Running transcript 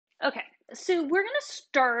Okay, so we're going to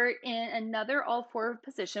start in another all four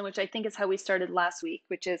position, which I think is how we started last week,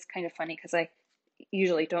 which is kind of funny because I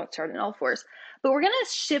usually don't start in all fours. But we're going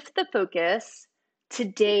to shift the focus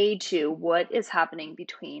today to what is happening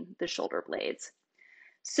between the shoulder blades.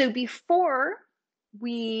 So before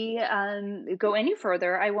we go any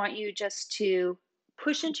further, I want you just to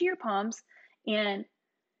push into your palms and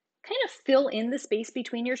kind of fill in the space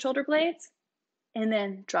between your shoulder blades and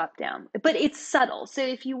then drop down. But it's subtle. So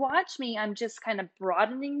if you watch me, I'm just kind of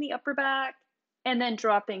broadening the upper back and then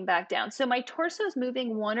dropping back down. So my torso is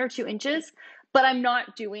moving 1 or 2 inches, but I'm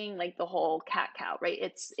not doing like the whole cat cow, right?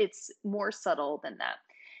 It's more subtle than that.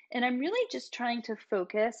 And I'm really just trying to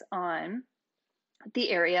focus on the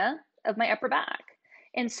area of my upper back.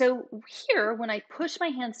 And so here, when I push my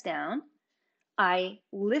hands down, I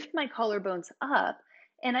lift my collarbones up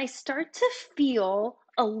and I start to feel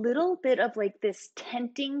a little bit of like this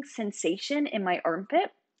tenting sensation in my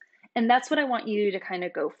armpit. And that's what I want you to kind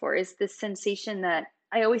of go for is this sensation that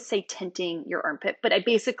I always say tenting your armpit, but I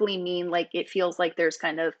basically mean like it feels like there's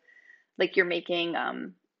kind of like you're making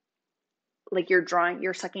like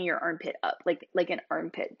you're sucking your armpit up, like an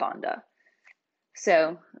armpit banda.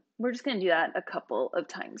 So we're just going to do that a couple of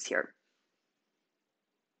times here.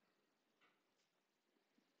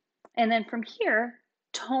 And then from here,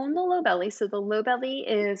 tone the low belly. So the low belly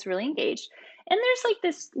is really engaged. And there's like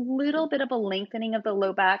this little bit of a lengthening of the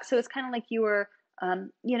low back. So it's kind of like you were,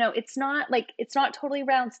 it's not totally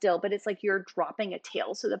round still, but it's like you're dropping a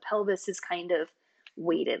tail. So the pelvis is kind of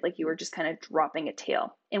weighted, like you were just kind of dropping a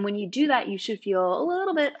tail. And when you do that, you should feel a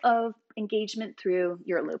little bit of engagement through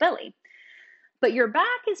your low belly. But your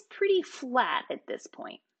back is pretty flat at this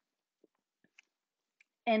point.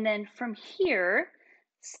 And then from here,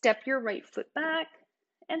 step your right foot back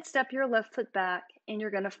and step your left foot back, and you're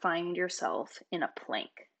going to find yourself in a plank.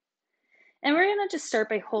 And we're going to just start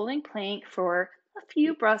by holding plank for a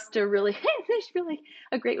few breaths to really, it's really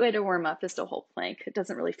a great way to warm up is to hold plank. It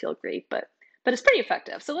doesn't really feel great, but it's pretty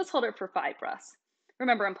effective. So let's hold it for 5 breaths.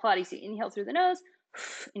 Remember on Pilates, you inhale through the nose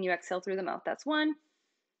and you exhale through the mouth. That's 1,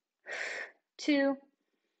 2,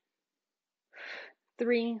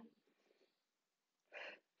 3,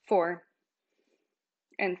 4,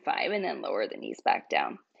 and 5, and then lower the knees back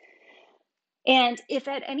down. And if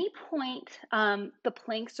at any point the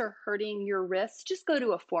planks are hurting your wrists, just go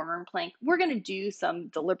to a forearm plank. We're going to do some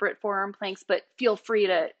deliberate forearm planks, but feel free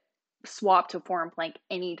to swap to forearm plank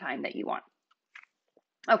anytime that you want.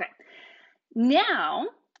 Okay, now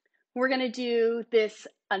we're going to do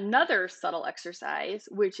another subtle exercise,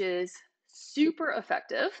 which is super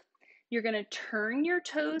effective. You're going to turn your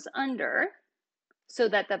toes under so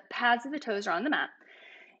that the pads of the toes are on the mat.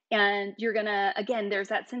 And you're gonna, again, there's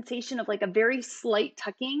that sensation of like a very slight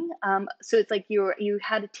tucking. So it's like you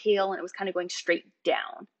had a tail and it was kind of going straight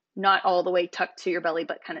down, not all the way tucked to your belly,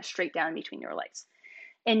 but kind of straight down between your legs.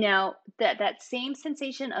 And now that same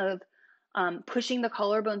sensation of pushing the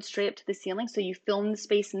collarbone straight up to the ceiling, so you fill in the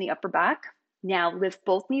space in the upper back. Now lift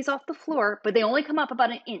both knees off the floor, but they only come up about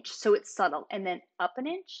 1 inch, so it's subtle. And then up 1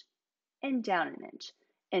 inch and down 1 inch,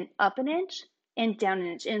 and up 1 inch and down 1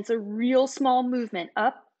 inch. And it's a real small movement,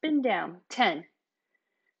 up and down. 10,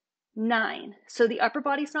 9. So the upper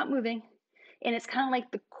body's not moving, and it's kind of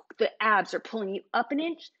like the abs are pulling you up 1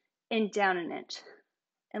 inch and down 1 inch.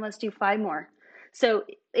 And let's do 5 more. So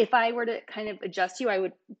if I were to kind of adjust you, I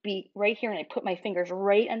would be right here and I put my fingers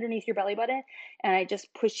right underneath your belly button and I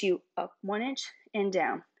just push you up 1 inch and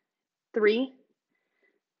down. 3,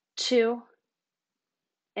 2,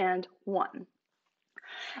 and 1.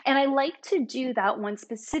 And I like to do that one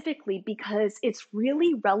specifically because it's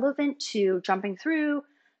really relevant to jumping through,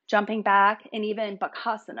 jumping back, and even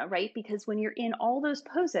Bakasana, right? Because when you're in all those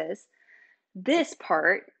poses, this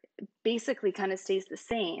part basically kind of stays the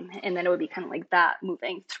same. And then it would be kind of like that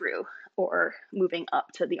moving through or moving up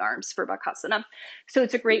to the arms for Bakasana. So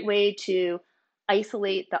it's a great way to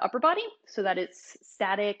isolate the upper body so that it's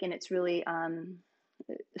static and it's really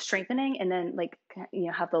strengthening, and then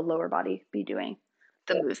have the lower body be doing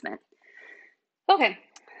the movement. Okay,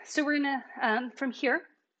 so we're gonna, from here,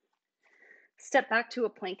 step back to a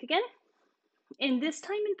plank again. And this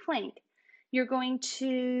time in plank, you're going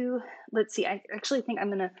to, let's see, I actually think I'm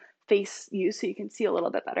gonna face you so you can see a little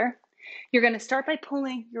bit better. You're gonna start by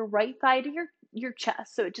pulling your right thigh to your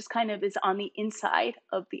chest, so it just kind of is on the inside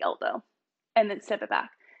of the elbow, and then step it back.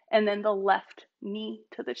 And then the left knee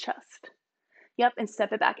to the chest. Yep, and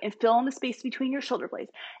step it back and fill in the space between your shoulder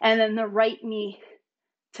blades. And then the right knee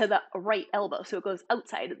to the right elbow, so it goes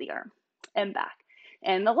outside of the arm and back.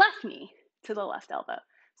 And the left knee to the left elbow,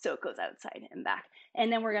 so it goes outside and back. And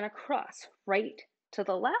then we're gonna cross right to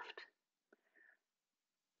the left,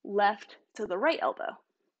 left to the right elbow.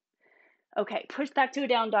 Okay, push back to a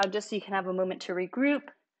down dog just so you can have a moment to regroup.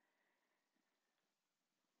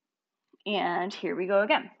 And here we go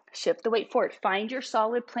again. Shift the weight forward. Find your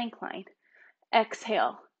solid plank line.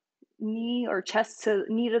 Exhale, knee or chest to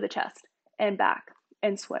knee to the chest and back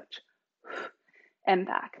and switch and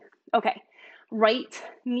back. Okay, right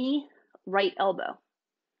knee, right elbow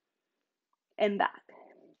and back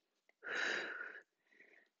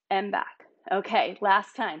and back. Okay,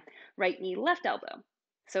 last time. Right knee, left elbow.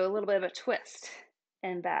 So a little bit of a twist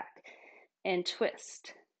and back and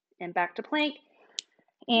twist and back to plank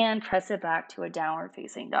and press it back to a downward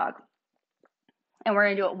facing dog. And we're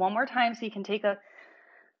going to do it one more time so you can take a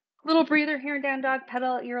little breather here in down dog,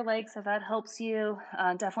 pedal at your legs if that helps you.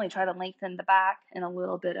 Definitely try to lengthen the back in a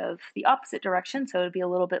little bit of the opposite direction so it would be a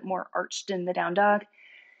little bit more arched in the down dog.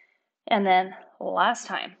 And then last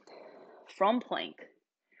time, from plank,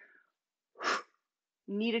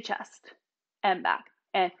 knee to chest and back,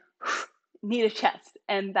 and knee to chest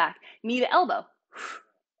and back, knee to elbow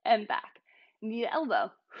and back, knee to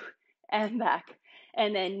elbow and back,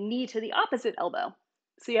 and then knee to the opposite elbow.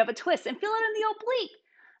 So you have a twist and feel it in the oblique,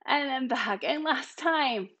 and then back, and last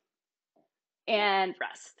time, and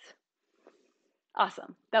rest.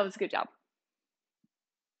 Awesome. That was a good job.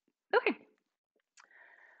 Okay.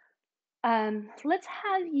 Let's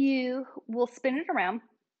have you, we'll spin it around.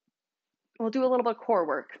 We'll do a little bit of core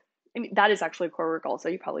work. I mean, that is actually core work also.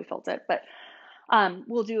 You probably felt it, but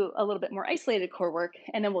we'll do a little bit more isolated core work,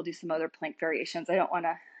 and then we'll do some other plank variations. I don't want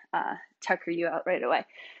to tucker you out right away.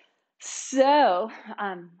 So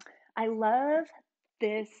I love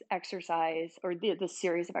this exercise, or this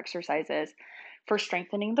series of exercises for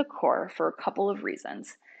strengthening the core for a couple of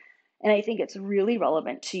reasons. And I think it's really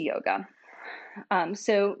relevant to yoga.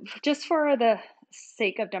 So just for the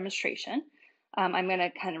sake of demonstration, I'm going to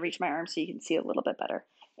kind of reach my arm so you can see a little bit better.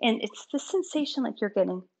 And it's the sensation like you're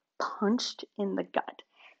getting punched in the gut.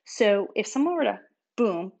 So if someone were to,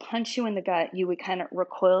 boom, punch you in the gut, you would kind of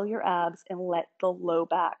recoil your abs and let the low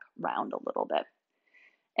back round a little bit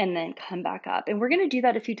and then come back up. And we're going to do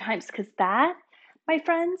that a few times because that, my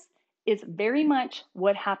friends, is very much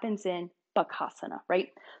what happens in Bakasana, right?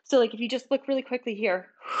 So like if you just look really quickly here,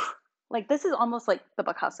 like this is almost like the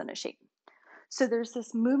Bakasana shape. So there's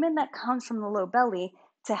this movement that comes from the low belly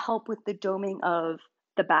to help with the doming of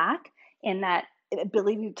the back and that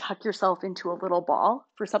ability to tuck yourself into a little ball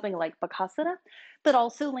for something like Bakasana, but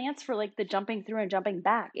also Lance for like the jumping through and jumping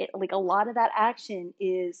back. It, like a lot of that action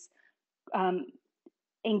is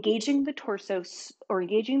engaging the torso or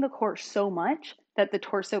engaging the core so much that the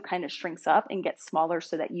torso kind of shrinks up and gets smaller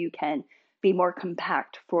so that you can be more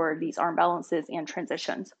compact for these arm balances and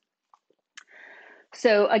transitions.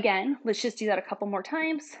 So again, let's just do that a couple more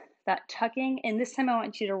times, that tucking. And this time I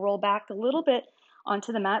want you to roll back a little bit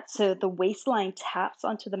onto the mat so the waistline taps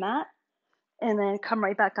onto the mat and then come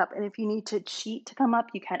right back up. And if you need to cheat to come up,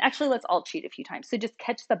 you can. Actually, let's all cheat a few times. So just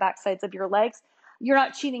catch the back sides of your legs. You're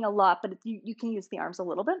not cheating a lot, but you can use the arms a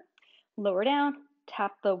little bit. Lower down,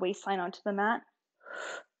 tap the waistline onto the mat,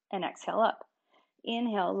 and exhale up.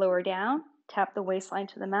 Inhale, lower down, tap the waistline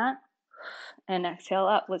to the mat, and exhale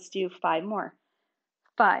up. Let's do 5 more.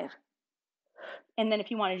 5. And then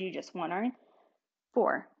if you want to do just one arm,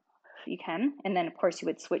 4, you can. And then of course you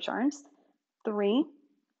would switch arms. 3,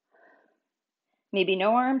 maybe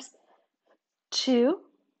no arms. 2,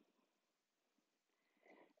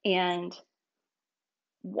 and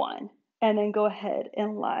 1. And then go ahead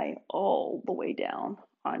and lie all the way down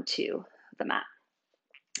onto the mat.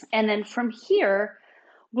 And then from here,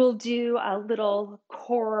 we'll do a little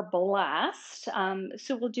core blast.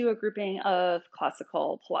 So we'll do a grouping of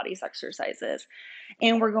classical Pilates exercises.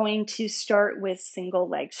 And we're going to start with single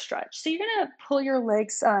leg stretch. So you're going to pull your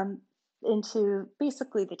legs into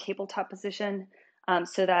basically the tabletop position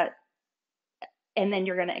so that, and then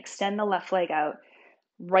you're going to extend the left leg out,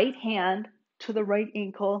 right hand to the right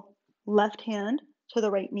ankle, left hand to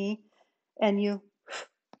the right knee, and you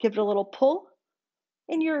give it a little pull.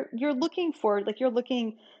 And you're looking forward, like you're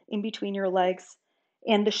looking in between your legs,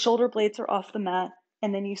 and the shoulder blades are off the mat,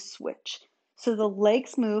 and then you switch. So the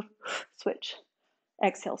legs move, switch,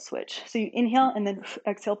 exhale, switch. So you inhale and then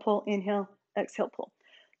exhale, pull, inhale, exhale, pull.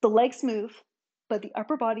 The legs move, but the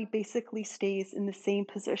upper body basically stays in the same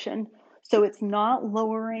position. So it's not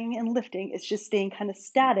lowering and lifting, it's just staying kind of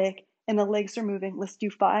static, and the legs are moving. Let's do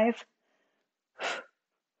 5,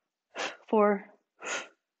 4,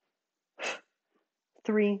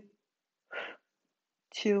 3,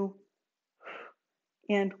 2,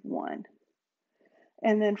 and 1.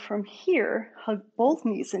 And then from here, hug both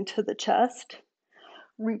knees into the chest,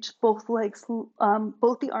 reach both legs,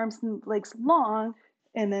 both the arms and legs long,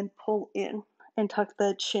 and then pull in and tuck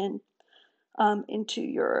the chin into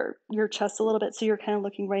your chest a little bit, so you're kind of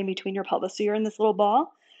looking right in between your pelvis. So you're in this little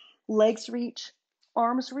ball, legs reach,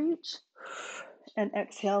 arms reach, and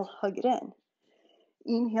exhale, hug it in.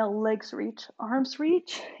 Inhale, legs reach, arms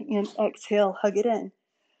reach, and exhale, hug it in.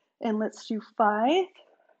 And let's do 5.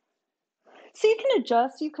 So you can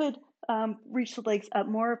adjust. You could reach the legs up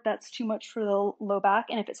more if that's too much for the low back.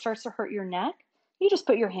 And if it starts to hurt your neck, you just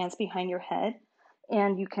put your hands behind your head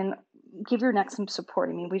and you can give your neck some support.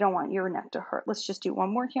 I mean, we don't want your neck to hurt. Let's just do one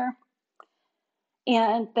more here.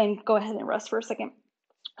 And then go ahead and rest for a second.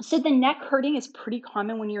 So the neck hurting is pretty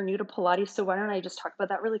common when you're new to Pilates. So why don't I just talk about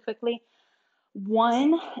that really quickly?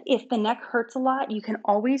 One, if the neck hurts a lot, you can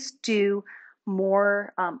always do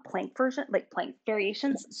more plank version, like plank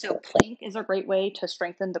variations. So plank is a great way to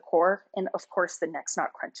strengthen the core, and of course the neck's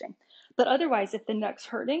not crunching. But otherwise, if the neck's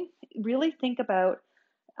hurting, really think about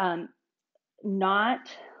not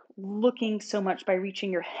looking so much by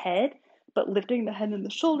reaching your head, but lifting the head and the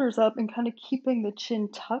shoulders up and kind of keeping the chin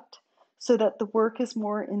tucked so that the work is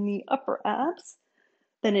more in the upper abs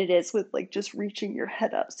than it is with like just reaching your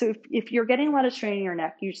head up. So if you're getting a lot of strain in your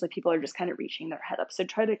neck, usually people are just kind of reaching their head up. So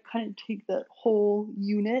try to kind of take that whole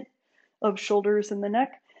unit of shoulders and the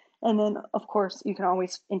neck. And then of course you can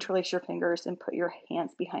always interlace your fingers and put your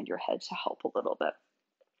hands behind your head to help a little bit.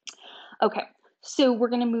 Okay, so we're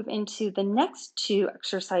going to move into the next 2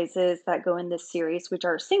 exercises that go in this series, which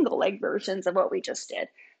are single leg versions of what we just did.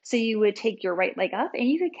 So you would take your right leg up and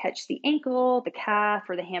you could catch the ankle, the calf,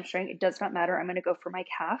 or the hamstring. It does not matter. I'm going to go for my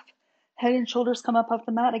calf. Head and shoulders come up off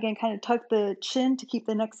the mat. Again, kind of tuck the chin to keep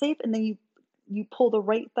the neck safe. And then you pull the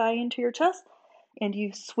right thigh into your chest and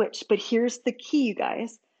you switch. But here's the key, you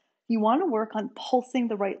guys. You want to work on pulsing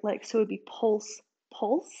the right leg. So it would be pulse,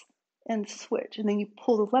 pulse, and switch. And then you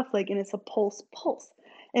pull the left leg and it's a pulse, pulse.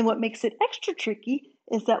 And what makes it extra tricky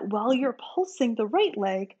is that while you're pulsing the right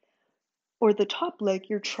leg or the top leg,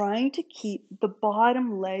 you're trying to keep the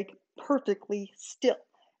bottom leg perfectly still.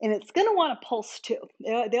 And it's going to want to pulse too.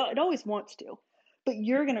 It always wants to. But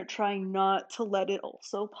you're going to try not to let it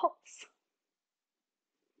also pulse.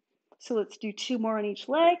 So let's do 2 more on each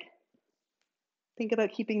leg. Think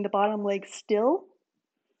about keeping the bottom leg still.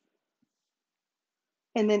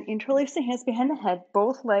 And then interlace the hands behind the head.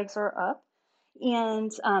 Both legs are up.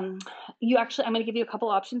 And I'm going to give you a couple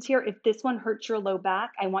options here. If this one hurts your low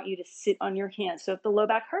back, I want you to sit on your hands. So if the low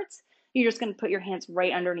back hurts, you're just going to put your hands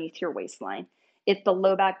right underneath your waistline. If the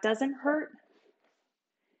low back doesn't hurt,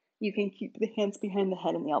 you can keep the hands behind the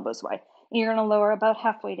head and the elbows wide. And you're going to lower about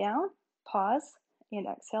halfway down, pause, and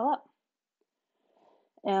exhale up.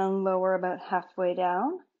 And lower about halfway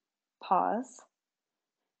down, pause,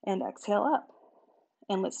 and exhale up.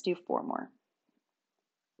 And let's do 4 more.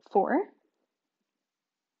 4,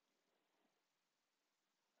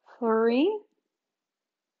 3,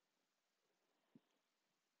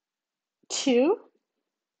 2,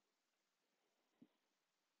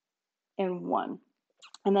 and 1.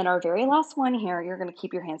 And then our very last one here, you're going to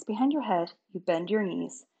keep your hands behind your head. You bend your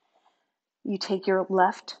knees. You take your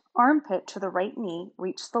left armpit to the right knee,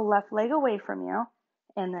 reach the left leg away from you,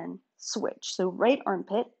 and then switch. So right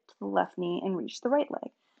armpit to the left knee and reach the right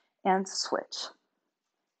leg. And switch.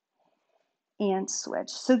 And switch.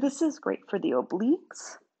 So this is great for the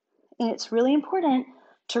obliques. And it's really important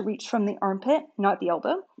to reach from the armpit, not the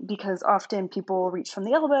elbow, because often people reach from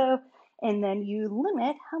the elbow and then you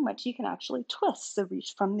limit how much you can actually twist. So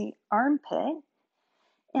reach from the armpit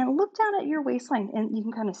and look down at your waistline and you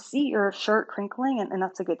can kind of see your shirt crinkling and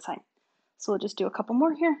that's a good sign. So we'll just do a couple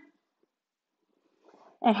more here.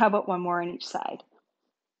 And how about one more on each side?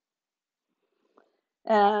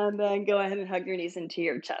 And then go ahead and hug your knees into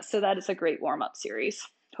your chest. So that is a great warm-up series.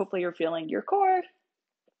 Hopefully you're feeling your core.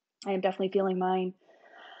 I am definitely feeling mine.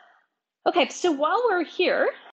 Okay, so while we're here,